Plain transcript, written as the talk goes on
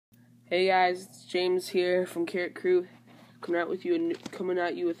Hey guys, it's James here from Carrot Crew, coming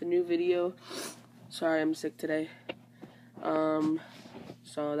at you with a new video. Sorry, I'm sick today.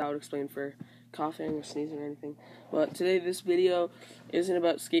 So that would explain for coughing or sneezing or anything. But today, this video isn't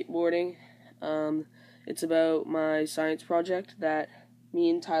about skateboarding. It's about my science project that me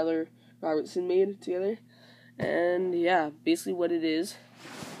and Tyler Robertson made together. And yeah, basically what it is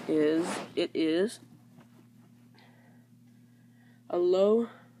a low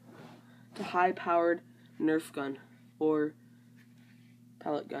to high-powered Nerf gun or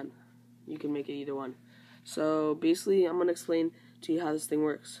pellet gun. You can make it either one. So basically, I'm going to explain to you how this thing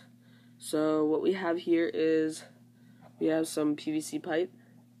works. So what we have here is we have some PVC pipe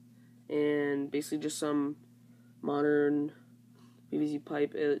and basically just some modern PVC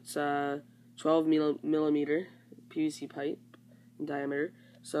pipe. It's 12 millimeter PVC pipe in diameter.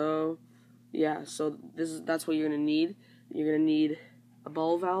 So yeah, so that's what you're going to need. You're going to need a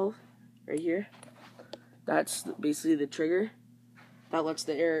ball valve right here. That's basically the trigger that lets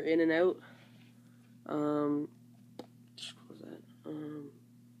the air in and out.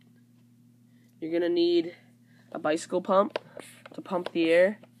 You're gonna need a bicycle pump to pump the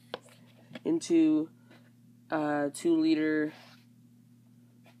air into a 2-liter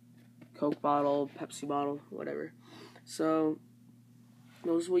Coke bottle, Pepsi bottle, whatever. So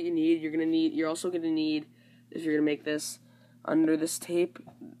those are what you need. You're also gonna need, if you're gonna make this, under this tape,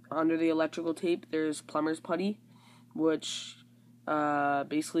 under the electrical tape, there's plumber's putty, which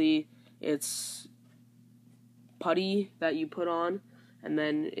basically it's putty that you put on, and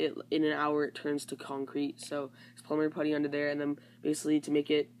then in an hour it turns to concrete. So it's plumber's putty under there, and then basically to make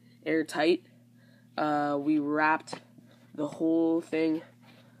it airtight, we wrapped the whole thing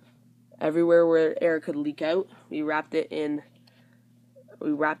everywhere where air could leak out. We wrapped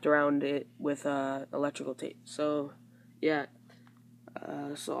around it with electrical tape. So yeah,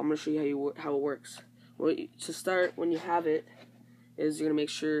 so I'm going to show you how it works. Well, to start, when you have it, is you're going to make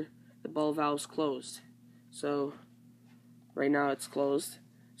sure the ball valve's closed. So right now it's closed,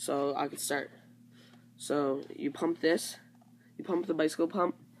 so I can start. So you pump this, you pump the bicycle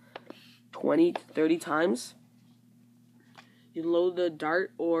pump 20 to 30 times. You load the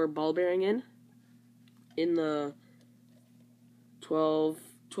dart or ball bearing in the 12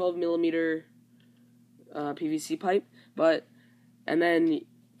 millimeter PVC pipe, and then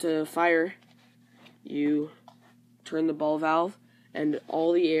to fire, you turn the ball valve, and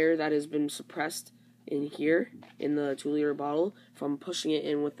all the air that has been suppressed in here in the 2-liter bottle from pushing it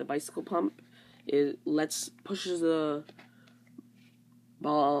in with the bicycle pump, pushes the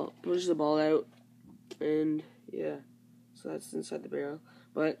ball out, and yeah, so that's inside the barrel.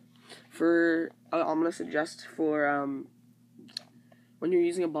 But I'm gonna suggest for when you're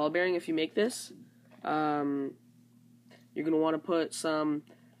using a ball bearing, if you make this, you're gonna want to put some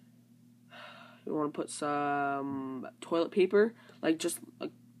toilet paper, like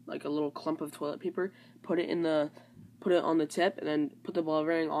a little clump of toilet paper. Put it on the tip, and then put the ball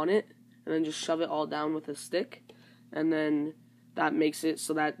bearing on it, and then just shove it all down with a stick, and then that makes it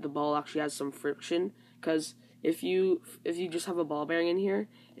so that the ball actually has some friction. Because if you just have a ball bearing in here,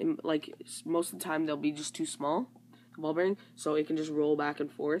 most of the time they'll be just too small, the ball bearing, so it can just roll back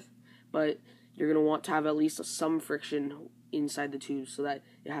and forth. But you're going to want to have at least some friction inside the tube so that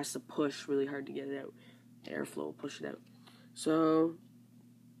it has to push really hard to get it out. Airflow will push it out. So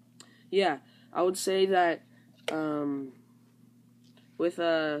yeah, I would say that with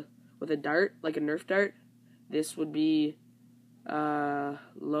a dart, like a Nerf dart, this would be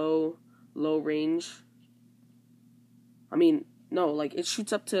low range. I mean, no, like this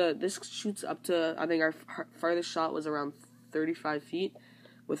shoots up to, I think our farthest shot was around 35 feet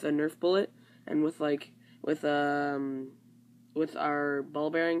with a Nerf bullet, and with our ball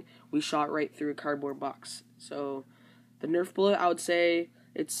bearing, we shot right through a cardboard box. So the Nerf bullet, I would say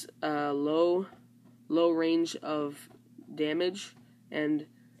it's low range of damage, and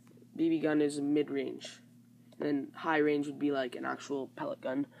BB gun is mid-range. Then high range would be like an actual pellet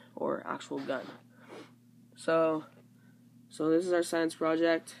gun or actual gun. So this is our science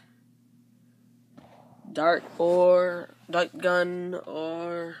project. Dart gun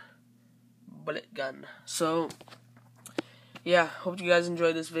or bullet gun. So yeah, hope you guys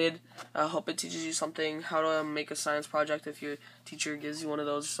enjoyed this vid. I hope it teaches you something, how to make a science project if your teacher gives you one of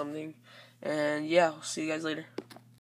those or something. And yeah, I'll see you guys later.